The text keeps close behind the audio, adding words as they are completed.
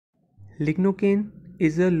Lignocaine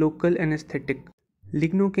is a local anesthetic.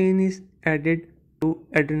 Lignocaine is added to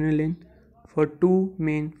adrenaline for two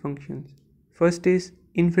main functions. First is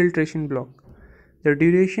infiltration block. The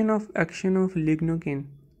duration of action of lignocaine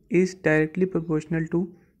is directly proportional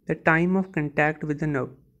to the time of contact with the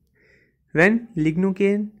nerve. When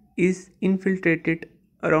lignocaine is infiltrated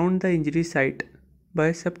around the injury site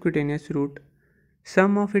by subcutaneous route,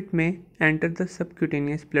 some of it may enter the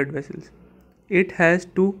subcutaneous blood vessels. It has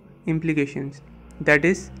two implications. That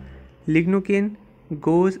is, lignocaine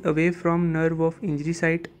goes away from nerve of injury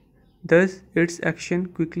site, thus its action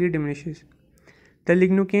quickly diminishes. The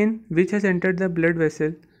lignocaine which has entered the blood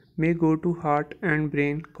vessel may go to heart and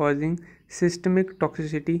brain, causing systemic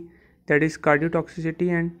toxicity, that is cardiotoxicity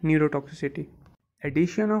and neurotoxicity.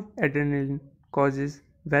 Addition of adrenaline causes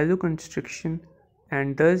vasoconstriction,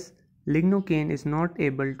 and thus lignocaine is not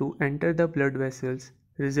able to enter the blood vessels,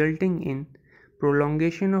 resulting in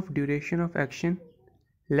prolongation of duration of action,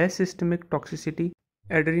 less systemic toxicity.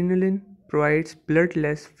 Adrenaline provides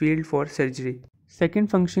bloodless field for surgery. Second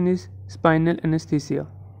function is spinal anesthesia.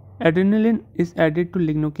 Adrenaline is added to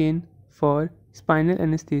lignocaine for spinal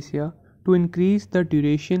anesthesia to increase the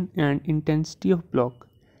duration and intensity of block.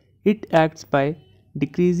 It acts by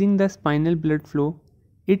decreasing the spinal blood flow.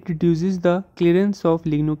 It reduces the clearance of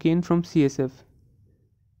lignocaine from CSF.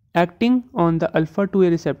 Acting on the alpha-2A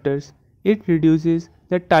receptors, it reduces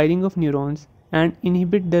the tiring of neurons and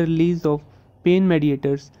inhibit the release of pain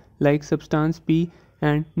mediators like substance P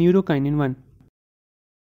and neurokinin 1.